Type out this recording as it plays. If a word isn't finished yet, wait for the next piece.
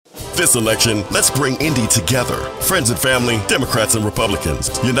This election, let's bring Indy together. Friends and family, Democrats and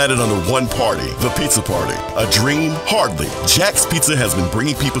Republicans, united under one party, the Pizza Party. A dream? Hardly. Jack's Pizza has been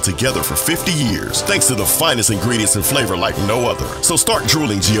bringing people together for 50 years, thanks to the finest ingredients and flavor like no other. So start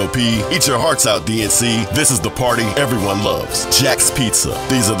drooling, GOP. Eat your hearts out, DNC. This is the party everyone loves. Jack's Pizza.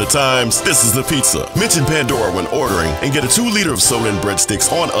 These are the times. This is the pizza. Mention Pandora when ordering and get a 2-liter of soda and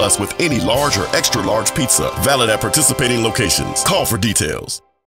breadsticks on us with any large or extra large pizza. Valid at participating locations. Call for details.